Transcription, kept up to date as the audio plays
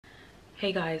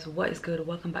Hey guys, what is good?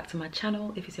 Welcome back to my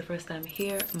channel. If it's your first time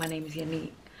here, my name is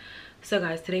Yanique. So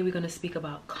guys, today we're going to speak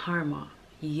about karma.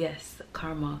 Yes,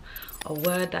 karma, a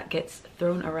word that gets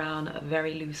thrown around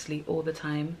very loosely all the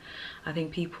time. I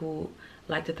think people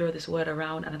like to throw this word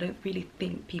around, and I don't really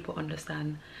think people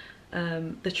understand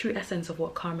the true essence of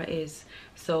what karma is.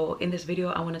 So in this video,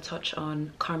 I want to touch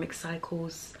on karmic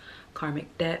cycles,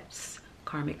 karmic debts,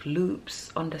 karmic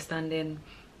loops, understanding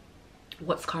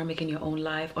what's karmic in your own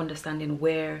life, understanding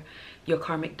where your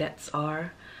karmic debts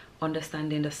are,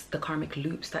 understanding the karmic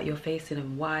loops that you're facing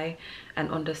and why, and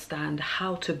understand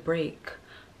how to break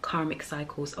karmic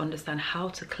cycles, understand how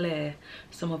to clear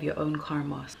some of your own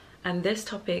karma. And this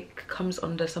topic comes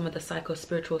under some of the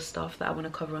psycho-spiritual stuff that I want to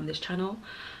cover on this channel.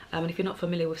 And if you're not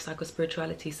familiar with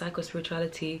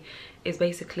psycho-spirituality is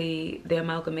basically the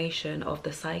amalgamation of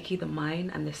the psyche, the mind,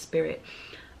 and the spirit.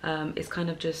 It's kind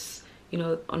of just, you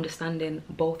know, understanding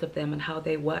both of them and how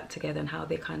they work together and how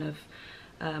they kind of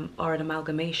are an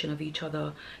amalgamation of each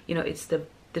other. You know, it's the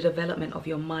development of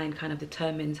your mind kind of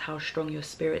determines how strong your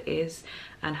spirit is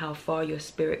and how far your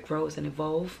spirit grows and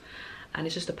evolve. And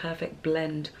it's just a perfect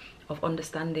blend of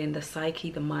understanding the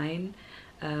psyche, the mind,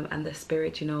 and the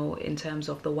spirit, you know, in terms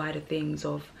of the wider things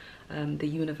of the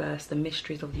universe, the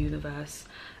mysteries of the universe.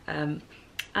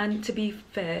 And to be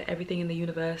fair, everything in the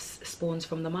universe spawns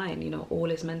from the mind. You know, all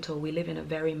is mental. We live in a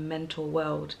very mental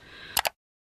world.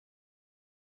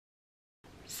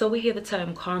 So we hear the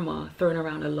term karma thrown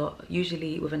around a lot,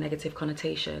 usually with a negative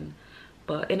connotation.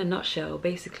 But in a nutshell,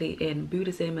 basically in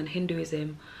Buddhism and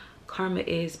Hinduism, karma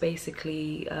is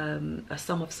basically a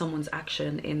sum of someone's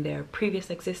action in their previous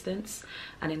existence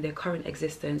and in their current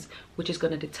existence, which is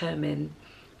going to determine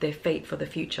their fate for the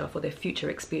future, for their future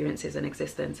experiences and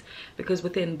existence. Because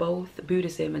within both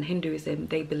Buddhism and Hinduism,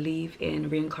 they believe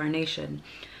in reincarnation.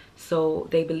 So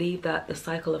they believe that the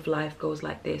cycle of life goes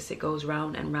like this. It goes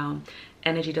round and round.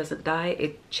 Energy doesn't die.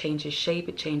 It changes shape,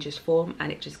 it changes form,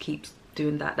 and it just keeps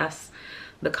doing that. That's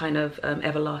the kind of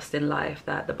everlasting life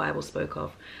that the Bible spoke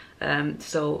of.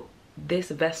 So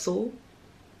this vessel,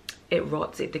 it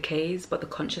rots, it decays, but the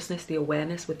consciousness, the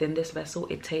awareness within this vessel,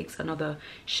 it takes another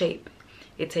shape.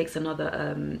 It takes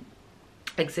another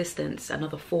existence,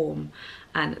 another form.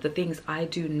 And the things I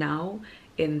do now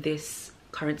in this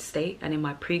current state and in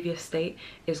my previous state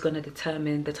is going to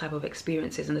determine the type of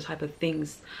experiences and the type of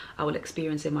things I will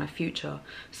experience in my future.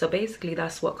 So basically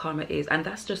that's what karma is, and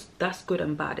that's good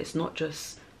and bad. It's not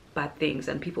just bad things.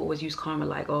 And people always use karma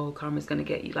like, oh, karma is going to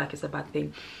get you, like it's a bad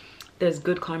thing. There's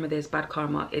good karma, there's bad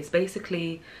karma. It's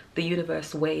basically the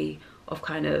universe way of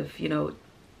kind of, you know,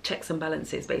 checks and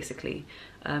balances basically.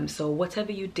 So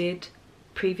whatever you did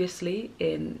previously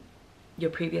in your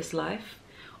previous life,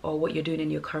 or what you're doing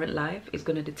in your current life, is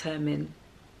going to determine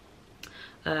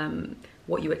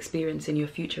what you experience in your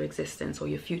future existence or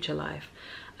your future life.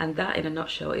 And that in a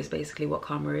nutshell is basically what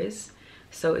karma is.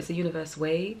 So it's the universe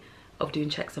way of doing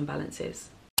checks and balances.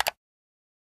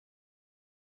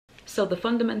 So the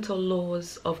fundamental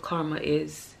laws of karma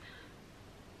is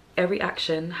every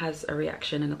action has a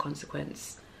reaction and a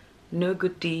consequence. No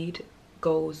good deed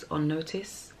goes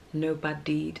unnoticed, no bad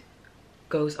deed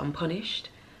goes unpunished.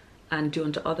 And do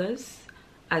unto others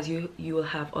as you will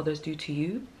have others do to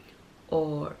you,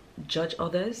 or judge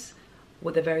others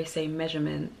with the very same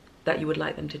measurement that you would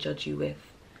like them to judge you with.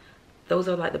 Those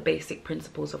are like the basic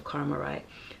principles of karma, right?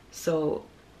 So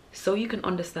you can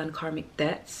understand karmic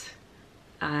debts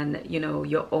and, you know,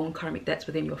 your own karmic debts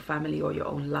within your family or your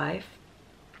own life,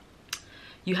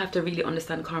 you have to really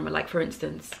understand karma. Like for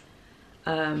instance,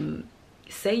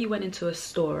 say you went into a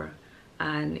store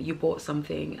and you bought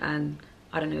something, and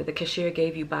I don't know, the cashier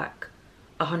gave you back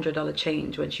 $100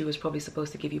 change when she was probably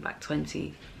supposed to give you back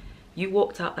 20. You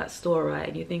walked out that store, right,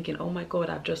 and you're thinking, oh my God,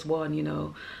 I've just won, you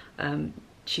know,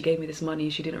 she gave me this money,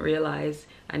 she didn't realize,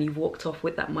 and you walked off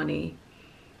with that money.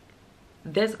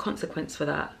 There's a consequence for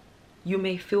that. You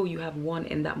may feel you have won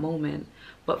in that moment,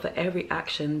 but for every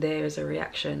action there's a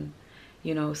reaction,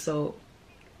 you know. So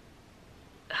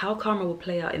how karma will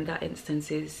play out in that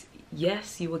instance is,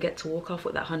 yes, you will get to walk off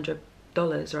with that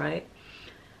 $100, right?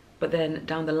 But then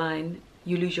down the line,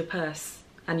 you lose your purse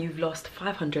and you've lost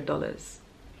 $500.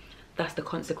 That's the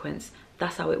consequence.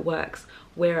 That's how it works.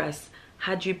 Whereas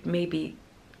had you maybe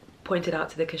pointed out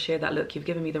to the cashier that, look, you've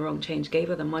given me the wrong change, gave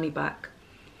her the money back,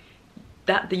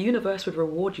 that the universe would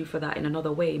reward you for that in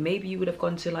another way. Maybe you would have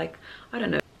gone to, like, I don't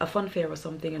know, a fun fair or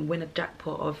something and win a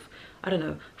jackpot of, I don't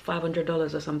know,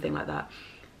 $500 or something like that.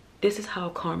 This is how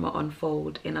karma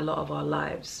unfolds in a lot of our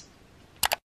lives.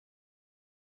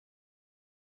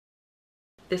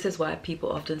 This is why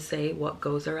people often say what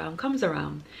goes around comes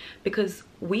around, because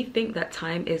we think that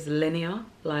time is linear,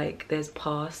 like there's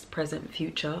past, present,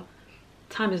 future.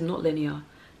 Time is not linear.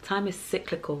 Time is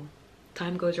cyclical.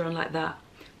 Time goes around like that.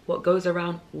 What goes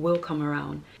around will come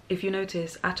around. If you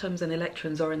notice, atoms and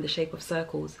electrons are in the shape of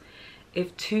circles.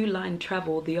 If two lines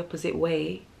travel the opposite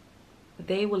way,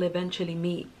 they will eventually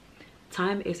meet.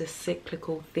 Time is a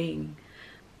cyclical thing.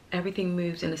 Everything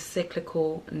moves in a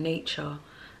cyclical nature.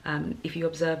 If you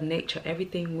observe nature,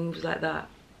 everything moves like that.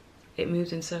 It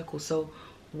moves in circles. So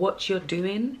what you're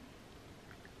doing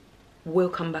will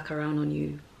come back around on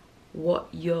you. What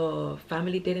your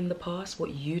family did in the past, what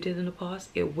you did in the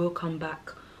past, it will come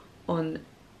back on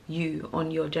you, on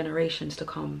your generations to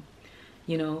come,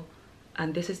 you know.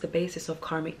 And this is the basis of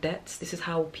karmic debts. This is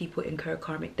how people incur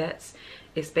karmic debts.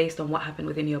 It's based on what happened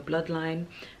within your bloodline,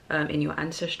 in your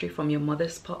ancestry, from your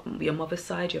mother's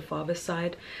side, your father's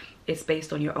side. It's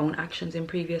based on your own actions in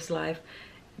previous life.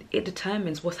 It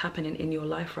determines what's happening in your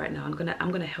life right now. I'm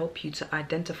gonna help you to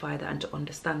identify that and to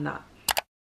understand that.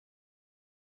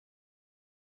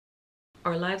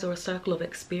 Our lives are a circle of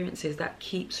experiences that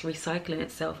keeps recycling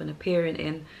itself and appearing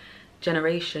in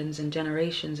generations and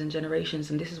generations and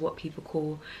generations, and this is what people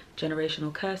call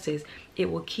generational curses.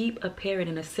 It will keep appearing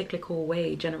in a cyclical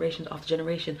way, generation after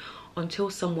generation, until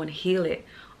someone heal it,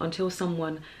 until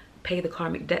someone pay the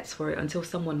karmic debts for it, until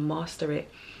someone master it.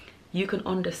 You can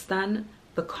understand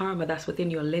the karma that's within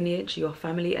your lineage, your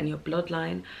family and your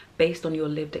bloodline based on your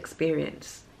lived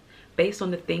experience, based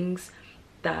on the things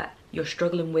that you're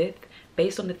struggling with,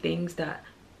 based on the things that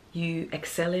you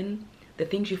excel in, the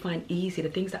things you find easy, the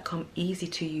things that come easy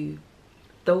to you.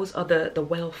 Those are the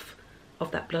wealth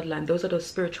of that bloodline. Those are the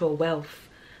spiritual wealth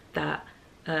that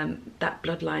that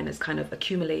bloodline has kind of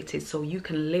accumulated, so you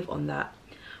can live on that.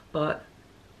 But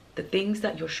the things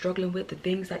that you're struggling with, the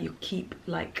things that you keep,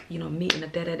 like, you know, meeting a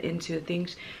dead end into, the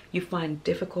things you find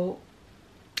difficult,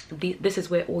 this is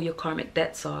where all your karmic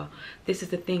debts are. This is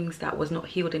the things that was not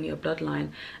healed in your bloodline,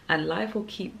 and life will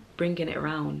keep bringing it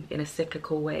around in a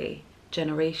cyclical way,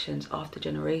 generations after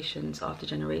generations after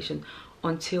generation,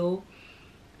 until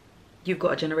you've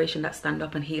got a generation that stand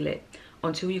up and heal it,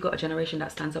 until you've got a generation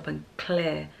that stands up and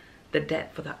clear the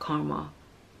debt for that karma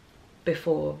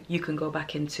before you can go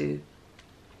back into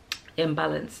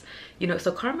imbalance. You know,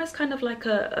 so karma is kind of like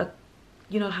a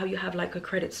you know how you have like a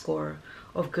credit score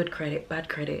of good credit, bad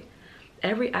credit.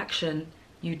 Every action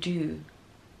you do,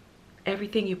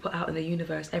 everything you put out in the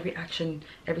universe, every action,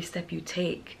 every step you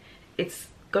take, it's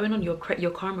going on your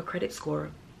karma credit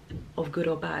score of good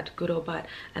or bad,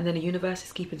 and then the universe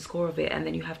is keeping score of it, and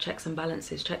then you have checks and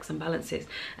balances,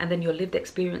 and then your lived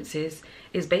experiences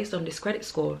is based on this credit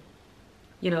score.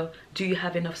 You know, do you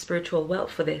have enough spiritual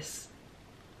wealth for this,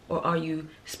 or are you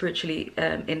spiritually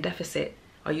in deficit?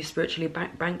 Are you spiritually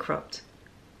bankrupt?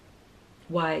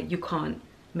 Why you can't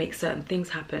make certain things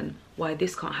happen, why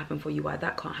this can't happen for you, why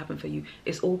that can't happen for you,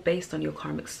 is all based on your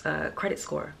karmic credit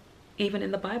score. Even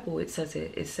in the Bible it says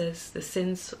it says the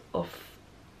sins of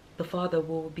the father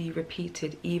will be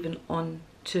repeated even on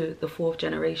to the 4th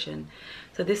generation.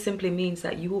 So this simply means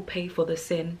that you will pay for the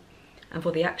sin and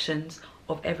for the actions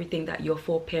of everything that your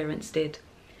foreparents did.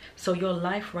 So your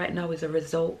life right now is a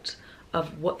result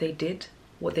of what they did,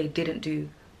 what they didn't do,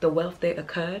 the wealth they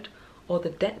occurred, or the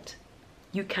debt.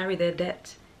 You carry their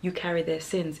debt, you carry their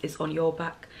sins, it's on your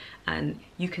back, and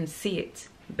you can see it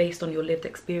based on your lived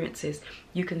experiences.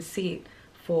 You can see it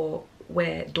for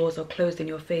where doors are closed in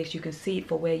your face. You can see it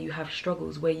for where you have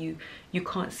struggles, where you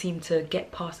can't seem to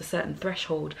get past a certain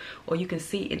threshold, or you can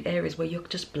see it in areas where you're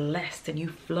just blessed and you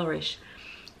flourish.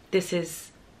 This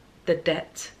is the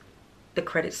debt, the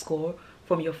credit score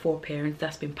from your foreparents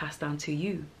that's been passed down to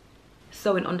you.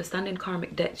 So in understanding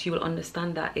karmic debts, you will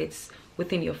understand that it's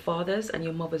within your father's and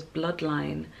your mother's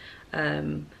bloodline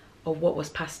of what was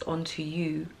passed on to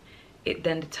you. It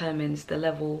then determines the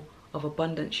level of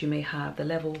abundance you may have, the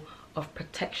level of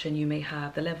protection you may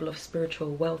have, the level of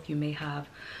spiritual wealth you may have,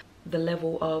 the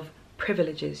level of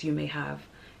privileges you may have,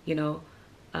 you know.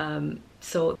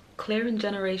 So clearing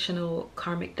generational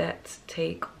karmic debts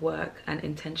take work and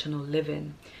intentional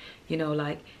living. You know,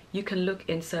 like, you can look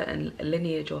in certain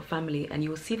lineage or family and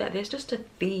you'll see that there's just a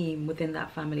theme within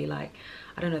that family. Like,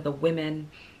 I don't know, the women,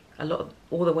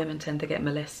 all the women tend to get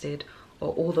molested,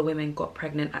 or all the women got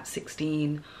pregnant at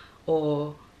 16,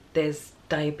 or there's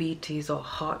diabetes or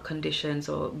heart conditions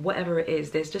or whatever it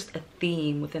is. There's just a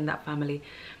theme within that family.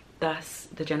 That's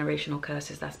the generational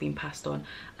curses that's been passed on.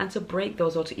 And to break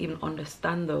those, or to even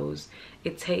understand those,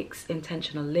 it takes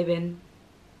intentional living.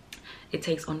 It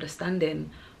takes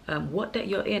understanding what debt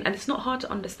you're in. And it's not hard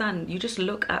to understand. You just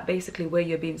look at basically where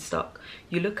you're being stuck.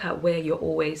 You look at where you're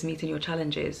always meeting your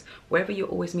challenges. Wherever you're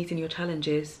always meeting your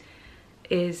challenges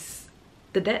is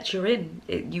the debt you're in.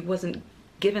 You wasn't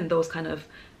given those kind of,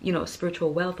 you know,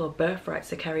 spiritual wealth or birthrights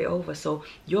to carry over. So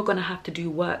you're going to have to do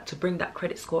work to bring that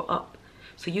credit score up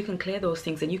so you can clear those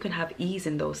things and you can have ease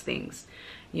in those things,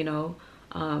 you know.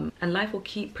 And life will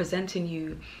keep presenting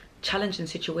you challenging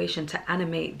situation to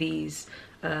animate these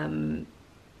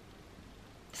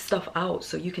stuff out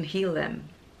so you can heal them.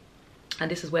 And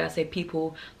this is where I say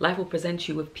life will present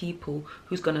you with people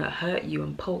who's going to hurt you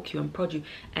and poke you and prod you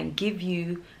and give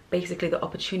you basically the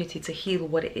opportunity to heal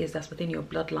what it is that's within your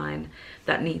bloodline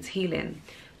that needs healing.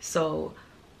 So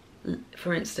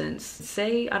for instance,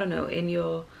 say, I don't know, in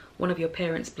one of your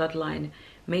parents' bloodline,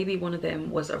 maybe one of them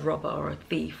was a robber or a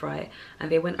thief, right?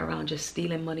 And they went around just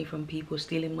stealing money from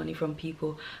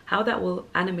people. How that will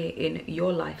animate in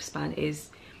your lifespan is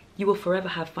you will forever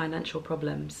have financial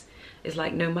problems. It's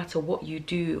like no matter what you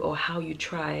do or how you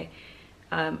try,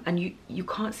 and you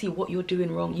can't see what you're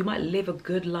doing wrong. You might live a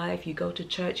good life, you go to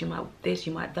church, you might this,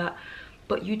 you might that,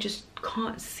 but you just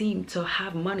can't seem to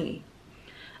have money.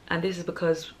 And this is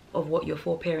because of what your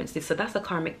foreparents did. So that's a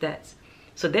karmic debt.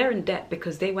 So they're in debt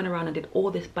because they went around and did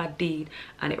all this bad deed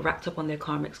and it racked up on their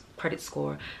karmic credit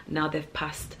score. Now they've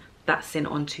passed that sin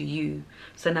on to you.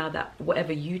 So now that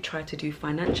whatever you try to do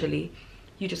financially,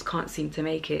 you just can't seem to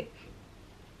make it.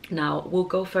 Now we'll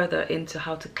go further into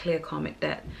how to clear karmic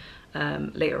debt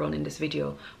later on in this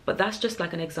video, but that's just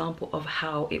like an example of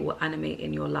how it will animate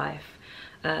in your life.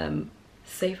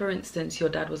 Say for instance your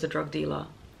dad was a drug dealer.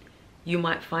 You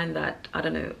might find that, I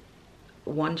don't know,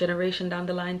 1 generation down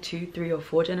the line, 2, 3 or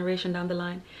 4 generations down the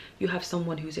line, you have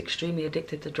someone who's extremely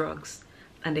addicted to drugs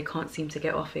and they can't seem to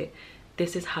get off it.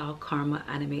 This is how karma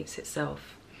animates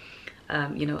itself.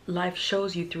 You know, life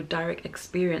shows you through direct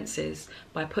experiences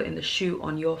by putting the shoe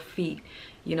on your feet,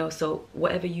 you know. So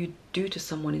whatever you do to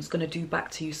someone is going to do back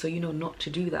to you, so you know not to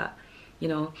do that, you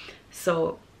know.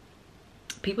 So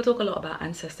people talk a lot about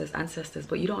ancestors,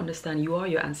 but you don't understand you are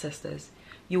your ancestors.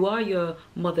 You are your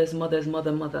mother's mother's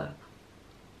mother.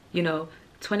 You know,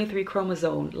 23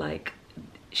 chromosome, like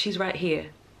she's right here.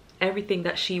 Everything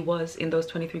that she was in those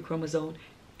 23 chromosomes,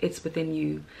 it's within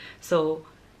you. So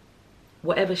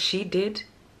whatever she did,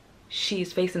 she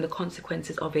is facing the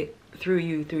consequences of it through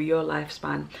you, through your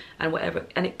lifespan, and whatever,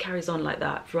 and it carries on like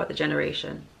that throughout the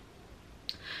generation.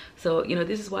 So, you know,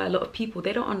 this is why a lot of people,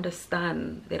 they don't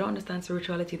understand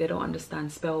spirituality, they don't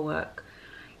understand spell work.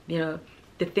 You know,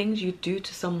 the things you do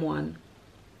to someone,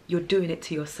 you're doing it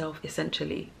to yourself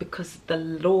essentially, because the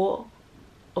law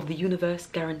of the universe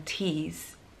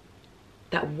guarantees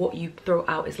that what you throw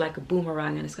out is like a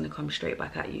boomerang and it's going to come straight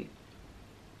back at you.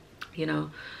 You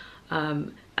know,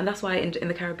 and that's why in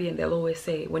the Caribbean they'll always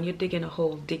say, when you're digging a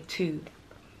hole, dig two,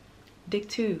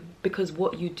 because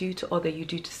what you do to other, you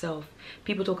do to self.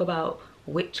 People talk about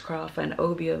witchcraft and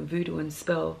obeah, voodoo and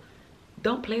spell.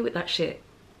 Don't play with that shit,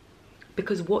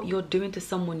 because what you're doing to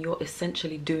someone, you're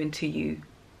essentially doing to you.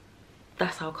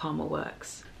 That's how karma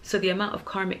works. So the amount of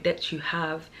karmic debt you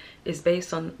have is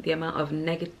based on the amount of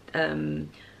negative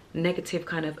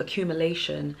kind of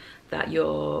accumulation that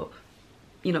your,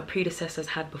 you know, predecessors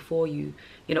had before you.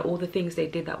 You know, all the things they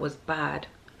did that was bad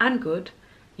and good,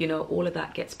 you know, all of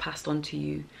that gets passed on to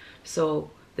you.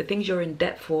 So the things you're in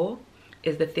debt for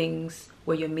is the things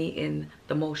where you're meeting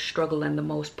the most struggle and the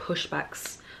most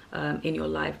pushbacks in your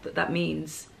life. That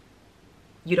means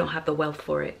you don't have the wealth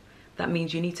for it. That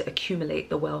means you need to accumulate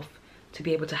the wealth to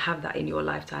be able to have that in your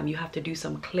lifetime. You have to do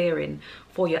some clearing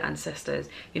for your ancestors.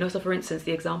 You know, so for instance,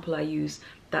 the example I use,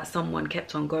 that someone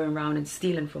kept on going around and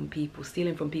stealing from people.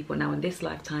 Now in this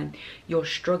lifetime, you're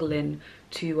struggling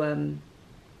to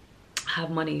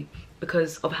have money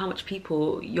because of how much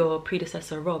people your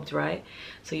predecessor robbed, right?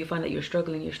 So you find that you're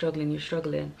struggling.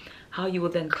 How you will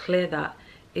then clear that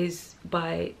is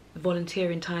by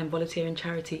volunteering time, volunteering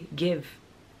charity.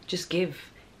 Just give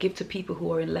to people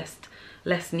who are in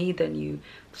less need than you.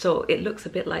 So it looks a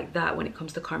bit like that when it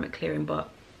comes to karmic clearing, but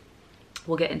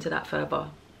we'll get into that further.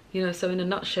 You know, so in a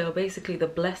nutshell, basically the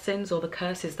blessings or the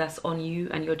curses that's on you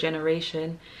and your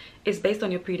generation is based on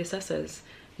your predecessors.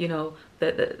 You know,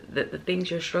 the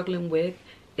things you're struggling with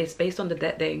is based on the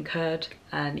debt they incurred,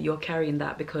 and you're carrying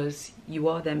that because you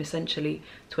are them essentially,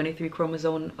 23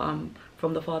 chromosome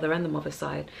from the father and the mother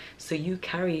side. So you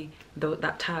carry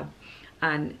that tab,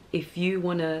 and if you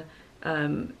want to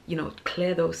you know,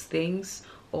 clear those things,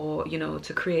 or you know,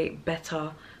 to create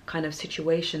better kind of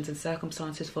situations and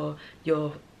circumstances for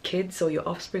your kids or your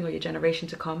offspring or your generation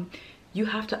to come, You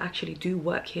have to actually do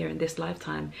work here in this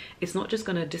lifetime. It's not just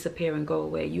going to disappear and go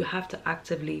away. You have to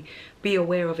actively be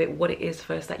aware of it, what it is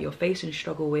first that you're facing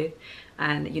struggle with,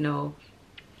 and, you know,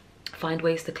 find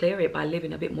ways to clear it by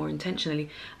living a bit more intentionally,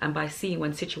 and by seeing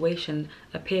when situation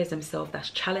appears themselves that's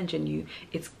challenging you,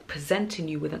 it's presenting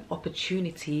you with an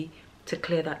opportunity to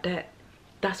clear that debt.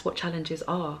 That's what challenges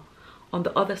are. On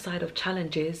the other side of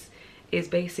challenges is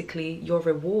basically your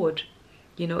reward.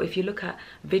 You know, if you look at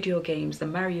video games, the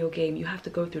Mario game, you have to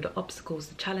go through the obstacles,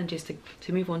 the challenges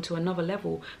to move on to another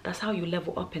level. That's how you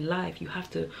level up in life. You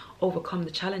have to overcome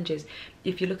the challenges.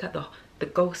 If you look at the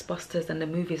Ghostbusters and the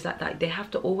movies like that, they have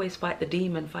to always fight the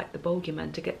demon, fight the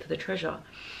bogeyman to get to the treasure.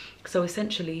 So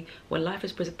essentially, when life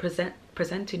is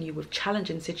presenting you with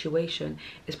challenging situation,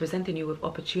 it's presenting you with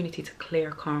opportunity to clear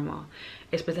karma.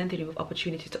 It's presenting you with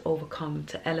opportunity to overcome,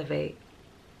 to elevate,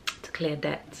 to clear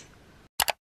debt.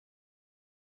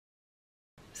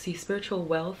 See, spiritual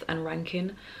wealth and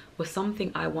ranking was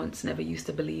something I once never used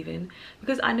to believe in,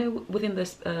 because I know within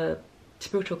this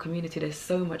spiritual community there's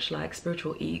so much like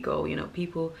spiritual ego. You know,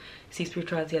 people see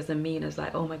spirituality as a mean, as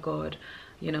like, oh my god,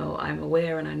 you know, I'm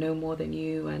aware and I know more than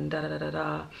you, and da da da da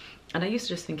da. And I used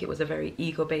to just think it was a very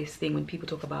ego-based thing when people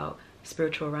talk about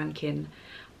spiritual ranking.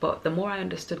 But the more I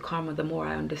understood karma, the more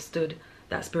I understood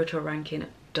that spiritual ranking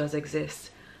does exist.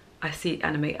 I see it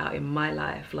animate out in my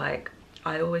life. Like,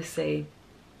 I always say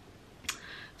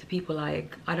to people,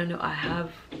 like, I don't know, I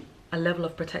have a level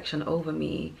of protection over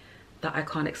me that I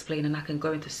can't explain, and I can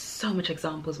go into so much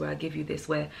examples where I give you this,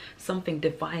 where something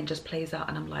divine just plays out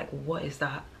and I'm like, what is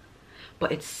that?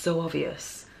 But it's so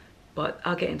obvious. But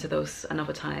I'll get into those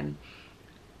another time.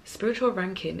 Spiritual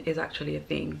ranking is actually a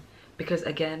thing, because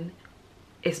again,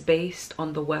 it's based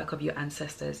on the work of your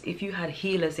ancestors. If you had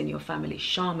healers in your family,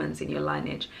 shamans in your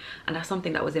lineage, and that's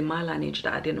something that was in my lineage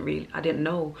that I didn't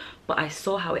know, but I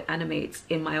saw how it animates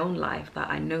in my own life, that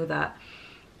I know that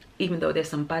even though there's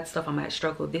some bad stuff, I might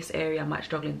struggle this area, I might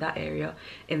struggle in that area.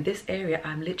 In this area,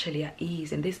 I'm literally at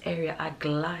ease. In this area, I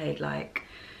glide. Like,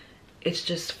 it's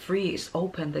just free, it's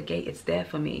open, the gate is there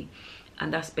for me.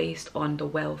 And that's based on the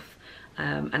wealth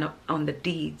and on the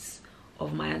deeds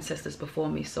of my ancestors before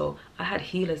me. So I had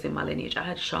healers in my lineage, I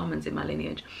had shamans in my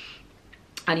lineage.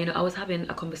 And, you know, I was having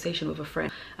a conversation with a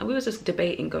friend, and we were just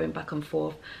debating, going back and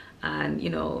forth. And, you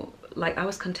know, like, I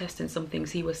was contesting some things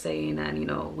he was saying, and, you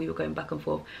know, we were going back and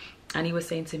forth. And he was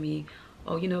saying to me,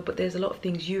 oh, you know, but there's a lot of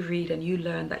things you read and you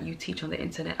learn that you teach on the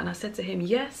internet. And I said to him,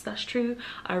 yes, that's true.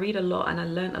 I read a lot and I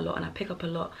learn a lot and I pick up a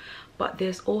lot. But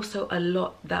there's also a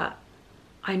lot that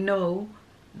I know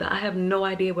that I have no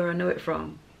idea where I know it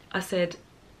from. I said,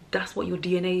 that's what your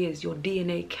DNA is. Your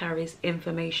DNA carries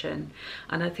information.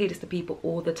 And I say this to people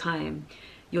all the time.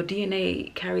 Your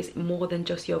DNA carries more than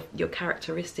just your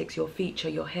characteristics, your feature,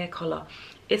 your hair color.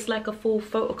 It's like a full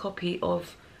photocopy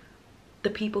of the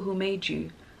people who made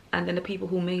you, and then the people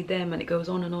who made them, and it goes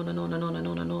on and on and on and on and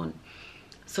on and on.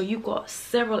 So you've got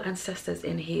several ancestors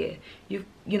in here. You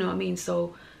know what I mean?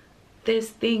 So there's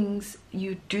things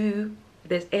you do,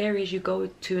 there's areas you go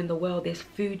to in the world, there's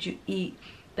food you eat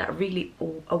that really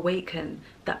awaken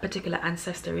that particular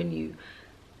ancestor in you,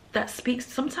 that speaks.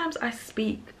 Sometimes I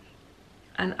speak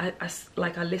and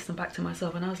I listen back to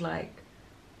myself, and I was like,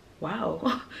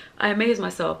 wow. I amaze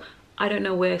myself. I don't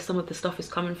know where some of the stuff is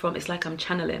coming from. It's like I'm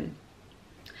channeling.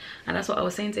 And that's what I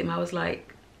was saying to him. I was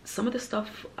like, some of the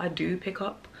stuff I do pick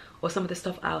up, or some of the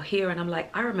stuff I'll hear and I'm like,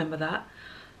 I remember that.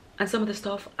 And some of the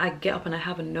stuff I get up and I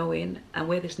have a knowing, and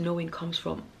where this knowing comes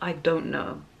from, I don't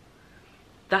know.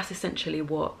 That's essentially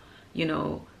what, you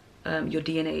know, your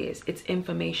DNA is. It's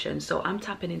information. So I'm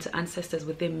tapping into ancestors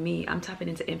within me. I'm tapping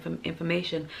into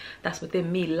information that's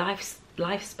within me,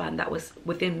 lifespan that was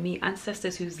within me,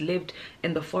 ancestors who's lived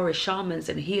in the forest, shamans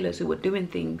and healers who were doing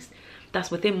things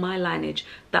that's within my lineage,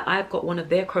 that I've got one of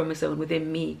their chromosomes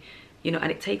within me, you know.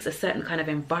 And it takes a certain kind of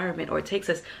environment, or it takes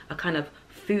us a kind of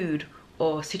food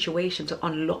or situation to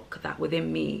unlock that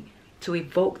within me, to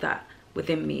evoke that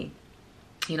within me.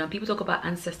 You know, people talk about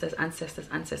ancestors.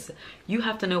 You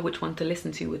have to know which one to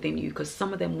listen to within you, because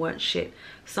some of them weren't shit.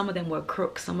 Some of them were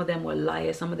crooks. Some of them were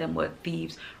liars. Some of them were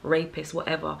thieves, rapists,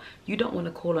 whatever. You don't want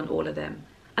to call on all of them.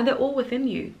 And they're all within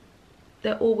you.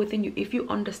 They're all within you. If you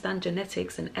understand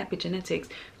genetics and epigenetics,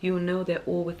 you know they're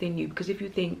all within you. Because if you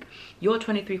think you're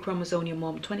 23 chromosome your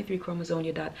mom, 23 chromosome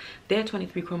your dad, they're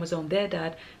 23 chromosome their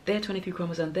dad, they're 23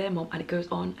 chromosome their mom, and it goes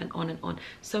on and on and on.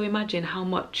 So imagine how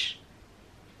much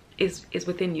is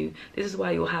within you. This is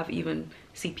why you'll have, even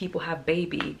see people have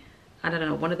baby, and I don't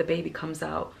know, one of the baby comes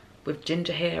out with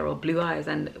ginger hair or blue eyes,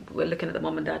 and we're looking at the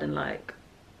mom and dad and like,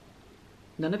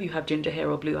 none of you have ginger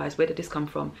hair or blue eyes. Where did this come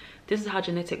from? This is how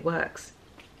genetic works.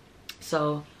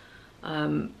 So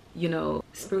You know,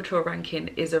 spiritual ranking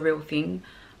is a real thing,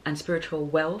 and spiritual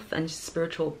wealth and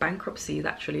spiritual bankruptcy is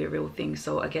actually a real thing.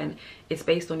 So again, it's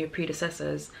based on your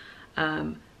predecessors,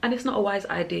 and it's not a wise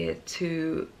idea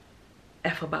to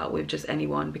F about with just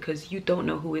anyone, because you don't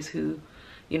know who is who.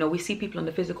 You know, we see people on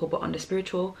the physical, but on the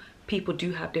spiritual, people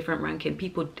do have different ranking.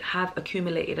 People have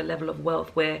accumulated a level of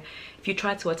wealth where if you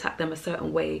try to attack them a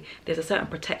certain way, there's a certain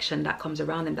protection that comes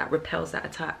around them that repels that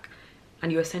attack,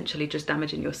 and you're essentially just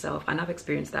damaging yourself. And I've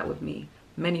experienced that with me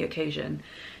many occasions,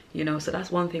 you know. So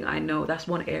that's one thing I know. That's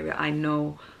one area I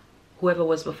know. Whoever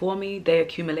was before me, they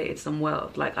accumulated some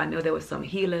wealth. Like, I know there were some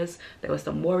healers, there were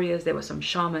some warriors, there were some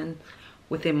shaman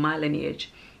within my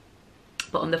lineage.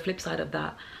 But on the flip side of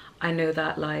that, I know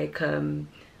that like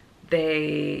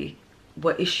they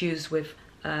were issues with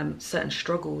certain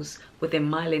struggles within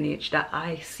my lineage that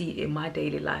I see in my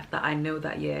daily life, that I know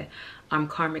that, yeah, I'm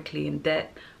karmically in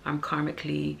debt, I'm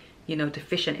karmically, you know,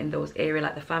 deficient in those areas.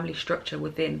 Like the family structure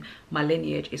within my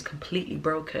lineage is completely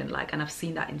broken, like, and I've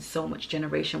seen that in so much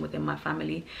generation within my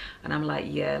family, and I'm like,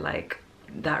 yeah, like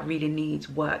that really needs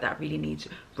work, that really needs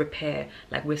repair.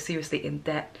 Like, we're seriously in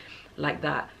debt like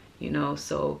that, you know.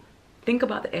 So think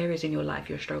about the areas in your life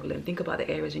you're struggling. Think about the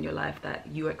areas in your life that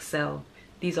you excel.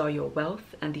 These are your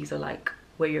wealth, and these are like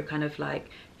where you're kind of like,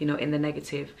 you know, in the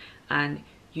negative, and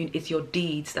it's your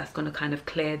deeds that's going to kind of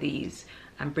clear these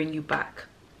and bring you back,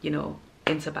 you know,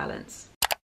 into balance.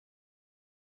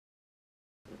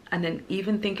 And then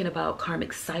even thinking about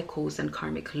karmic cycles and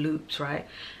karmic loops, right?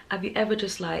 Have you ever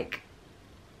just like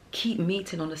keep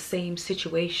meeting on the same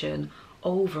situation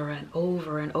over and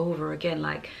over and over again?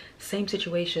 Like, same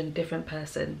situation, different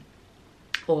person.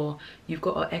 Or you've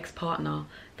got an ex-partner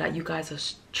that you guys are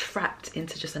trapped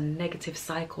into just a negative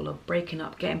cycle of breaking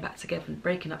up, getting back together and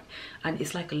breaking up, and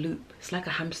it's like a loop. It's like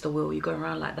a hamster wheel. You go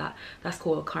around like that. That's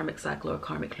called a karmic cycle or a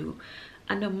karmic loop.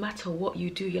 And no matter what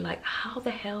you do, you're like, how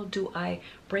the hell do I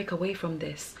break away from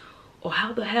this? Or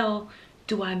how the hell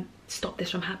do I stop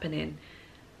this from happening?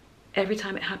 Every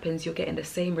time it happens, you're getting the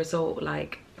same result.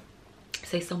 Like,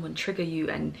 say someone trigger you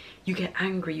and you get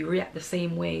angry, you react the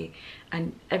same way,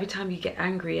 and every time you get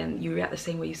angry and you react the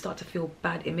same way, you start to feel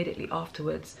bad immediately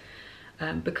afterwards,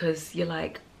 because you're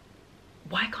like,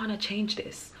 why can't I change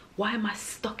this? Why am I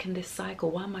stuck in this cycle?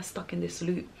 Why am I stuck in this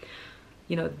loop?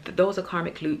 You know, those are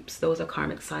karmic loops, those are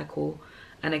karmic cycle.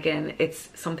 And again, it's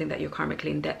something that you're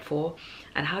karmically in debt for.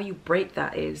 And how you break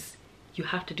that is you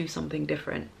have to do something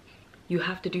different. You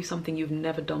have to do something you've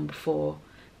never done before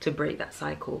to break that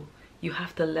cycle. You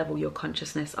have to level your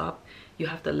consciousness up. You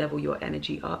have to level your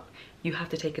energy up. You have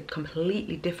to take a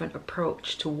completely different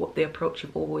approach to what the approach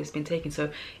you've always been taking.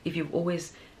 So if you've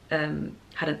always had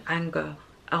an anger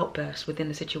outburst within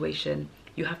the situation,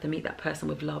 you have to meet that person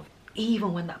with love,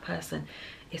 even when that person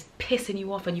is pissing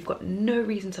you off and you've got no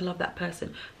reason to love that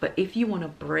person. But if you want to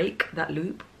break that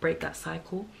loop, break that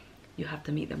cycle, you have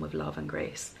to meet them with love and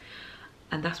grace.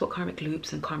 And that's what karmic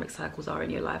loops and karmic cycles are in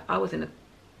your life.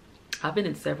 I've been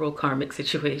in several karmic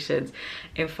situations.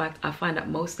 In fact, I find that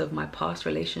most of my past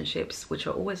relationships, which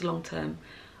are always long-term,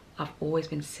 I've always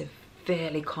been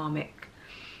severely karmic,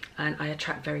 and I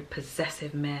attract very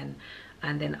possessive men.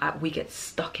 And then we get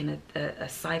stuck in a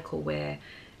cycle where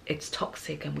it's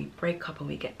toxic, and we break up and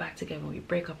we get back together, and we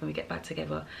break up and we get back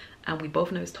together, and we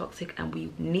both know it's toxic and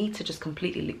we need to just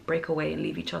completely break away and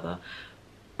leave each other,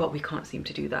 but we can't seem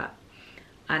to do that.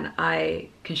 And I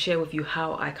can share with you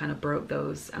how I kind of broke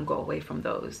those and got away from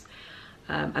those.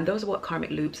 And those are what karmic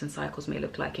loops and cycles may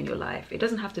look like in your life. It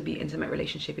doesn't have to be an intimate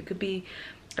relationship. It could be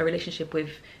a relationship with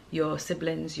your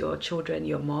siblings, your children,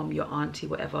 your mom, your auntie,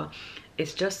 whatever.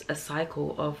 It's just a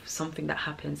cycle of something that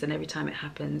happens, and every time it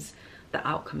happens, the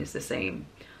outcome is the same.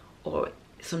 Or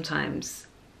sometimes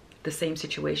the same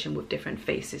situation with different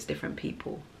faces, different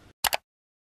people.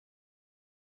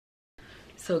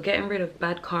 So getting rid of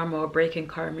bad karma or breaking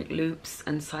karmic loops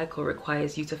and cycle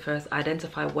requires you to first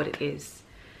identify what it is.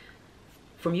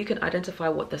 From you can identify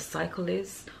what the cycle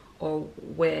is, or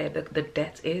where the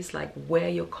debt is, like where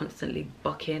you're constantly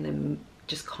bucking and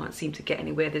just can't seem to get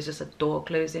anywhere. There's just a door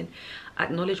closing.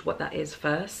 Acknowledge what that is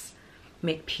first,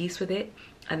 make peace with it,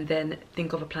 and then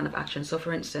think of a plan of action. So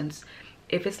for instance,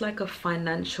 if it's like a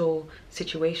financial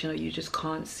situation, or you just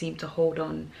can't seem to hold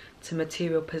on to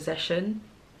material possession,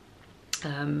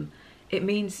 it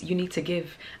means you need to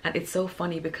give. And it's so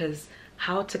funny because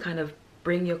how to kind of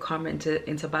bring your karma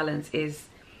into balance is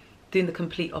doing the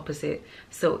complete opposite.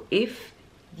 So if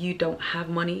you don't have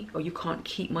money or you can't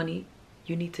keep money,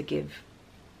 you need to give.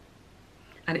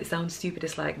 And it sounds stupid.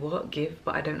 It's like, what? Give?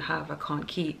 But I don't have, I can't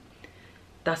keep.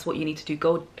 That's what you need to do.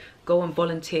 Go and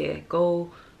volunteer.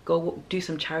 Go do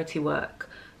some charity work.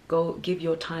 Go give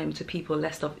your time to people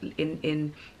less of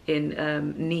in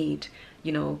need.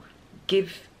 You know,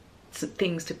 give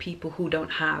things to people who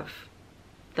don't have.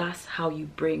 That's how you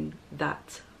bring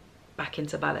that back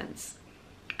into balance.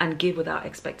 And give without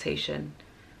expectation.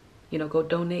 You know, go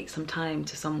donate some time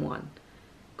to someone.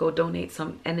 Go donate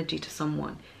some energy to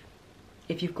someone.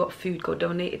 If you've got food, go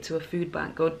donate it to a food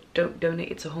bank. Go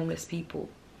donate it to homeless people.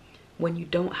 When you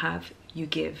don't have, you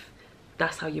give.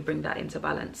 That's how you bring that into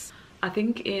balance. I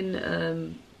think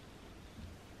in,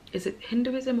 is it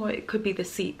Hinduism, or it could be the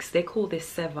Sikhs, they call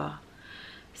this seva.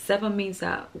 Seva means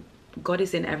that God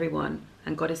is in everyone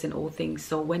and God is in all things.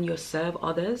 So when you serve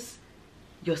others,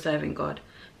 you're serving God.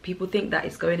 People think that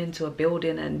it's going into a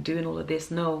building and doing all of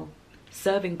this. No,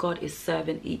 serving God is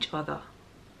serving each other.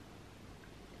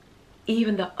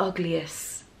 Even the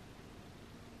ugliest,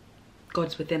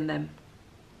 God's within them.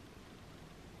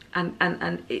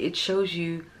 And it shows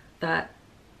you that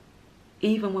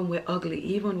even when we're ugly,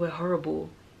 even when we're horrible,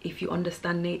 if you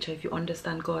understand nature, if you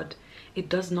understand God, it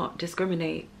does not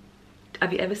discriminate.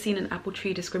 Have you ever seen an apple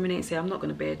tree discriminate and say, I'm not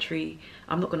going to bear a tree,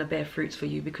 I'm not going to bear fruits for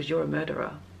you because you're a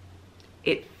murderer?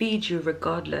 It feeds you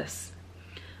regardless,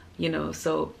 you know.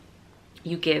 So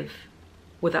you give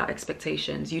without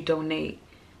expectations, you donate,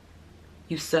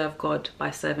 you serve God by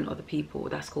serving other people.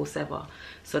 That's called seva.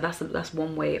 So that's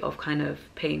one way of kind of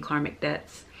paying karmic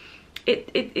debts.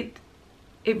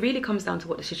 It really comes down to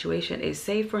what the situation is.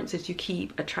 Say for instance you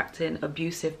keep attracting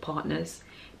abusive partners.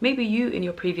 Maybe you in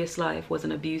your previous life was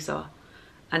an abuser,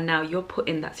 and now you're put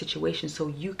in that situation so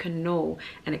you can know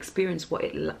and experience what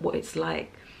it's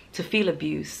like to feel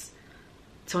abuse,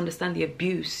 to understand the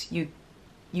abuse you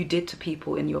did to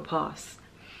people in your past.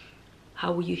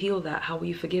 How will you heal that? How will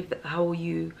you forgive that? How will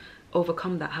you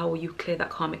overcome that? How will you clear that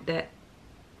karmic debt?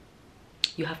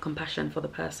 You have compassion for the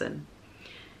person.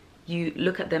 You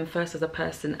look at them first as a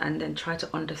person and then try to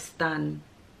understand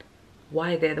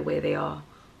why they're the way they are.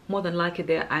 More than likely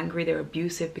they're angry, they're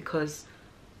abusive because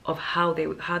of how they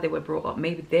were brought up.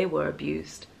 Maybe they were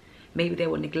abused. Maybe they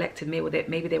were neglected.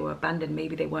 Maybe they were abandoned.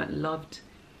 Maybe they weren't loved.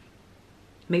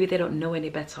 Maybe they don't know any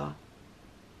better.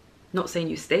 Not saying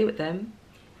you stay with them.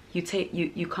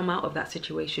 You come out of that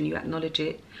situation, you acknowledge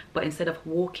it, but instead of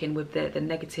walking with the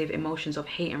negative emotions of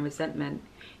hate and resentment,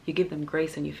 you give them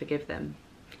grace and you forgive them.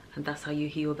 And that's how you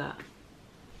heal that.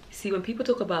 See, when people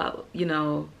talk about, you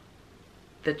know,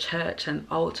 the church and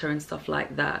altar and stuff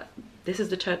like that, this is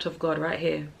the church of God right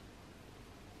here.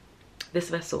 This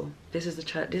vessel, this is the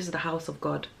church, this is the house of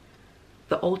God.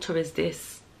 The altar is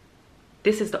this.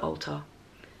 This is the altar.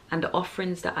 And the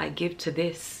offerings that I give to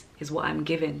this is what I'm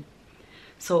giving.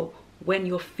 So when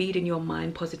you're feeding your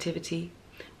mind positivity,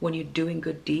 when you're doing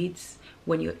good deeds,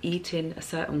 when you're eating a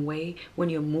certain way, when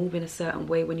you're moving a certain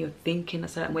way, when you're thinking a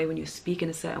certain way, when you're speaking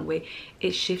a certain way,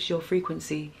 it shifts your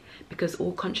frequency. Because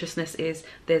all consciousness is,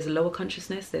 there's lower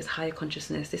consciousness, there's higher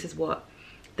consciousness. This is what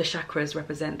the chakras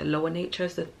represent. The lower nature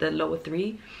is the lower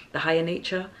three. The higher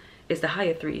nature is the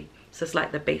higher three. So it's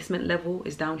like the basement level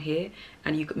is down here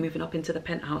and you're moving up into the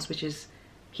penthouse, which is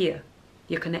here.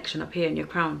 Your connection up here in your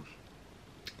crown.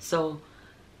 So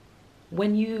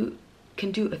when you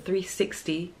can do a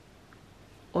 360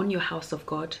 on your house of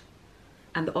God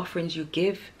and the offerings you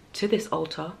give to this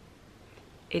altar,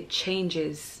 it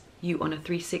changes you on a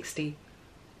 360.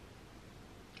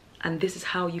 And this is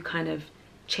how you kind of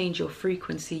change your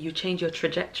frequency, you change your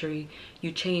trajectory,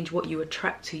 you change what you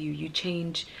attract to you, you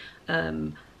change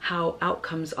how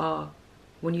outcomes are.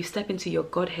 When you step into your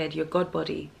Godhead, your God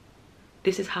body,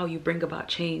 this is how you bring about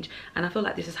change. And I feel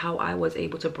like this is how I was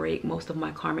able to break most of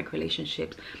my karmic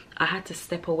relationships. I had to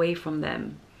step away from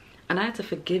them and I had to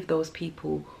forgive those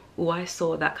people who I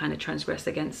saw that kind of transgress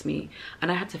against me.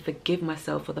 And I had to forgive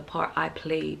myself for the part I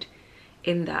played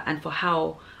in that and for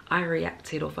how I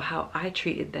reacted or for how I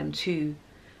treated them too.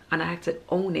 And I had to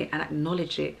own it and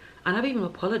acknowledge it. And I've even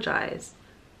apologized.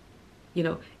 You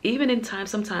know, even in time,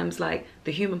 sometimes like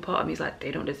the human part of me is like,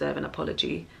 they don't deserve an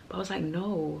apology. But I was like,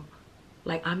 no,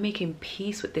 like I'm making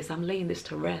peace with this. I'm laying this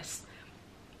to rest.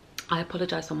 I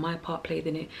apologize for my part played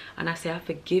in it. And I say, I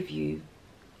forgive you.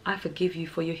 I forgive you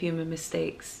for your human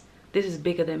mistakes. This is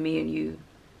bigger than me and you.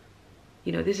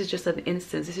 You know, this is just an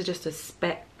instance. This is just a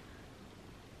speck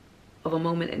of a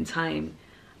moment in time.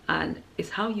 And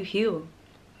it's how you heal.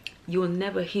 You will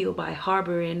never heal by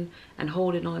harboring and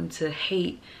holding on to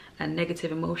hate and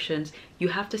negative emotions. You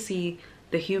have to see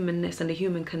the humanness and the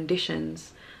human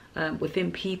conditions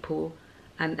within people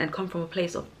and come from a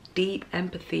place of deep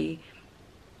empathy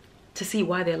to see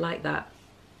why they're like that.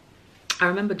 I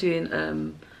remember doing,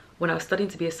 when I was studying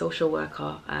to be a social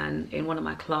worker, and in one of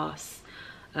my class,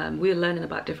 we were learning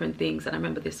about different things. And I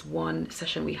remember this one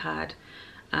session we had,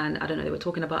 and I don't know, they were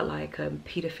talking about like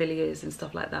pedophilias and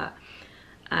stuff like that,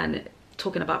 and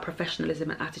talking about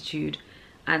professionalism and attitude.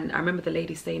 And I remember the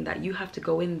lady saying that you have to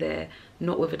go in there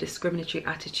not with a discriminatory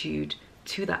attitude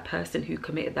to that person who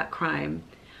committed that crime,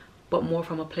 but more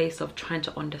from a place of trying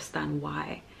to understand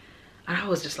why. And I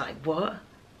was just like, what?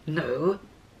 No,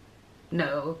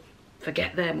 no,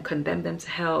 forget them, condemn them to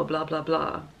hell, blah, blah,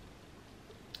 blah.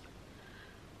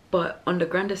 But on the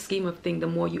grander scheme of things, the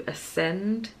more you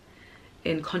ascend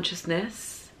in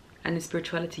consciousness and in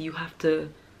spirituality, you have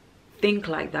to think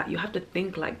like that. You have to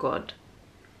think like God.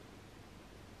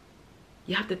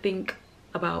 You have to think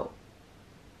about,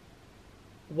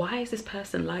 why is this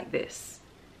person like this?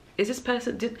 Is this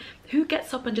person, who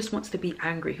gets up and just wants to be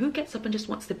angry? Who gets up and just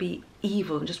wants to be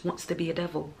evil and just wants to be a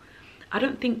devil? I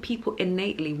don't think people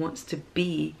innately wants to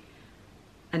be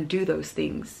and do those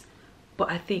things.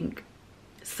 But I think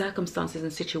circumstances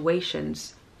and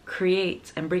situations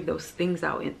create and bring those things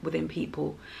out within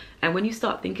people. And when you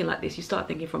start thinking like this, you start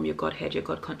thinking from your Godhead, your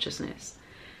God consciousness.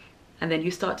 And then you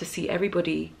start to see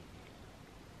everybody,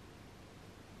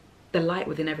 the light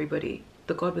within everybody,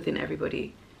 the God within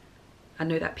everybody. I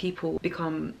know that people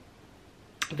become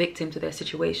victim to their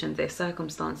situations, their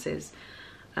circumstances,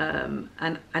 and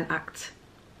act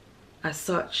as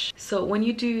such. So when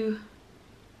you do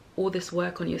all this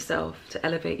work on yourself, to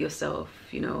elevate yourself,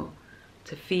 you know,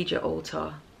 to feed your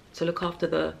altar, to look after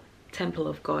the temple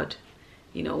of God,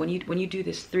 you know, when you do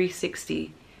this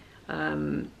 360,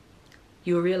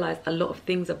 you'll realize a lot of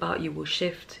things about you will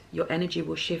shift. Your energy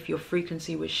will shift, your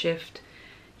frequency will shift,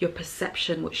 your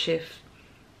perception will shift,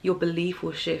 your belief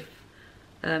will shift.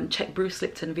 Check Bruce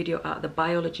Lipton video out, The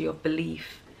Biology of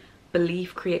Belief.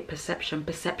 Belief creates perception,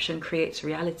 perception creates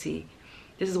reality.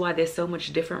 This is why there's so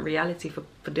much different reality for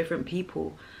different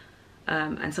people.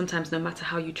 And sometimes no matter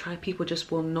how you try, people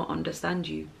just will not understand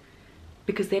you,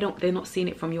 because they're not seeing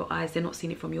it from your eyes, they're not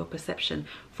seeing it from your perception,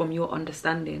 from your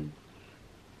understanding.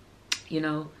 You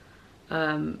know,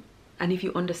 and if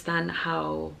you understand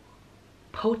how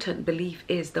potent belief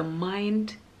is, the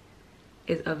mind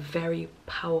is a very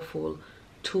powerful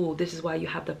tool. This is why you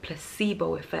have the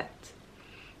placebo effect.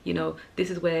 You know,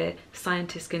 this is where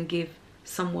scientists can give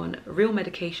someone real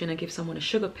medication and give someone a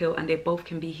sugar pill, and they both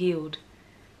can be healed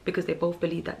because they both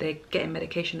believe that they're getting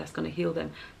medication that's going to heal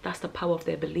them. That's the power of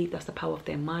their belief, that's the power of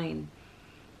their mind.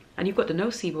 And you've got the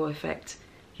nocebo effect.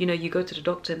 You know, you go to the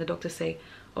doctor and the doctor say,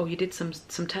 oh, you did some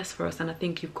tests for us and I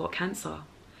think you've got cancer.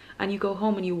 And you go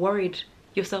home and you worried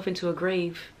yourself into a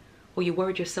grave, or you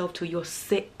worried yourself till you're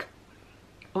sick,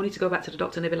 only to go back to the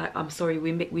doctor and they'll be like, I'm sorry,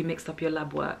 we mixed up your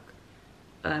lab work.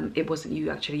 It wasn't you,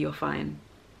 actually, you're fine.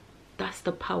 That's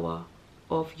the power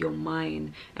of your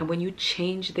mind. And when you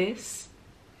change this,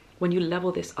 when you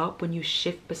level this up, when you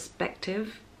shift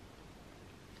perspective,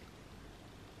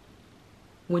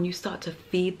 when you start to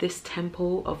feed this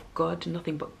temple of God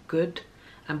nothing but good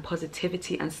and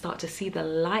positivity, and start to see the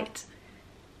light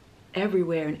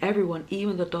everywhere and everyone,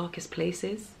 even the darkest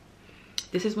places,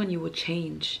 this is when you will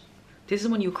change. This is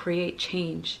when you create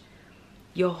change.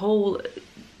 Your whole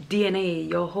DNA,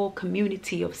 your whole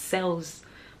community of cells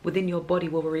within your body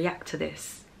will react to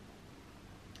this.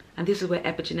 And this is where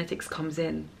epigenetics comes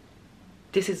in.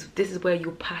 This is where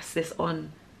you pass this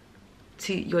on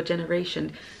to your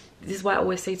generation. This is why I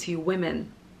always say to you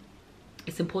women,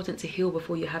 it's important to heal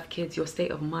before you have kids. Your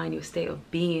state of mind, your state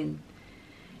of being,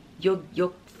 you're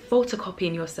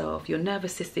photocopying yourself, your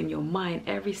nervous system, your mind,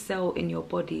 every cell in your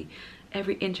body,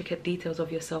 every intricate details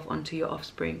of yourself onto your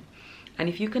offspring. And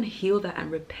if you can heal that and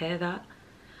repair that,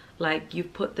 like,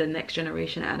 you've put the next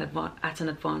generation at an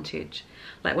advantage.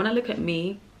 Like, when I look at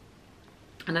me,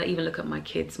 and I even look at my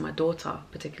kids, my daughter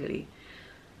particularly,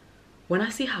 when I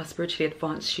see how spiritually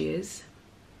advanced she is,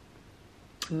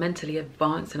 mentally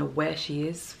advanced and aware she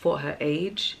is for her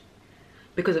age,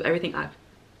 because of everything I've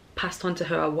passed on to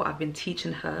her, or what I've been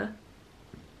teaching her,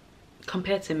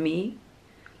 compared to me,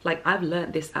 like, I've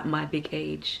learned this at my big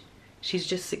age. She's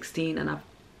just 16 and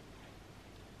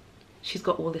she's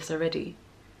got all this already.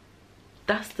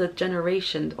 That's the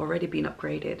generation already being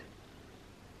upgraded,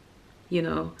 you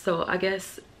know. So I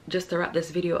guess just to wrap this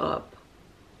video up,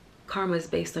 karma is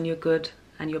based on your good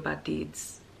and your bad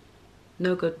deeds.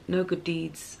 No good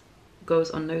deeds goes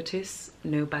unnoticed,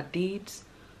 no bad deeds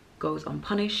goes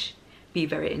unpunished. Be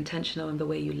very intentional in the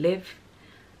way you live.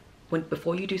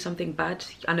 Before you do something bad,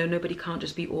 I know nobody can't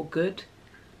just be all good.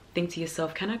 Think to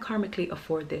yourself, can I karmically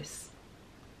afford this?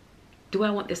 Do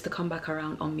I want this to come back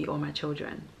around on me or my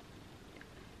children?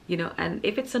 You know, and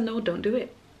if it's a no, don't do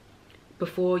it.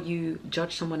 Before you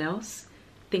judge someone else,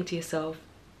 think to yourself,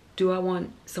 do I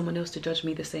want someone else to judge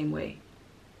me the same way?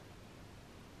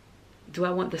 Do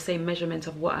I want the same measurement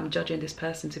of what I'm judging this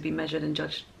person to be measured and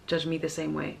judge me the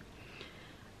same way?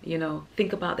 You know,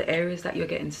 think about the areas that you're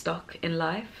getting stuck in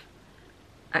life.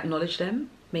 Acknowledge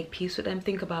them, make peace with them.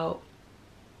 Think about,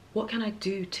 what can I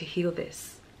do to heal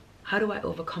this? How do I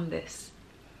overcome this?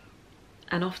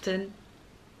 And often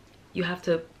you have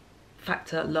to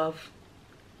factor love,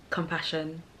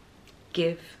 compassion,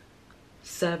 give,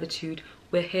 servitude.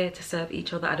 We're here to serve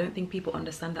each other. I don't think people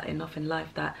understand that enough in life,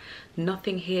 that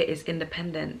nothing here is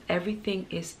independent. Everything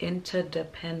is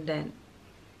interdependent.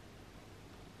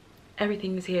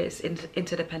 Everything is here is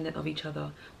interdependent of each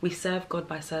other. We serve God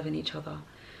by serving each other.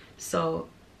 So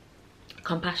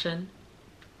compassion,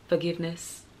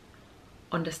 forgiveness,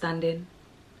 understanding,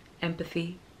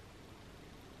 empathy,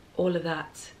 all of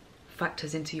that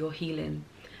factors into your healing.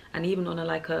 And even on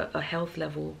a health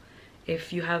level,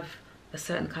 if you have a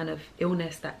certain kind of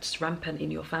illness that's rampant in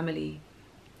your family,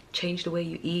 change the way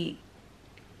you eat.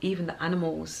 Even the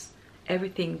animals,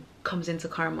 everything comes into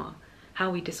karma.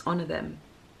 How we dishonor them.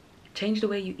 Change the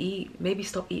way you eat. Maybe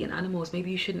stop eating animals.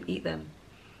 Maybe you shouldn't eat them.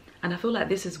 And I feel like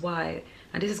this is why,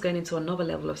 and this is going into another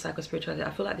level of psychospirituality,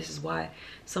 I feel like this is why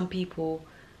some people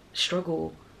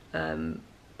struggle,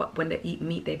 but when they eat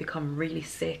meat they become really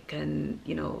sick and,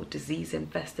 you know, disease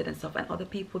infested and stuff, and other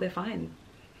people they're fine.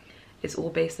 It's all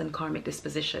based on karmic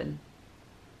disposition.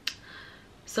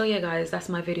 So yeah guys, that's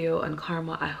my video on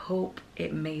karma. I hope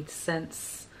it made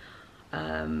sense.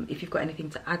 If you've got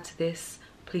anything to add to this,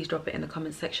 please drop it in the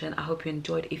comment section. I hope you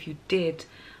enjoyed. If you did,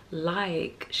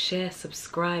 like, share,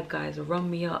 subscribe guys, run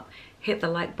me up, hit the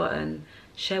like button,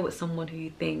 share with someone who you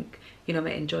think, you know,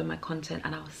 may enjoy my content,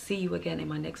 and I'll see you again in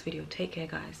my next video. Take care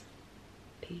guys.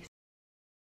 Peace.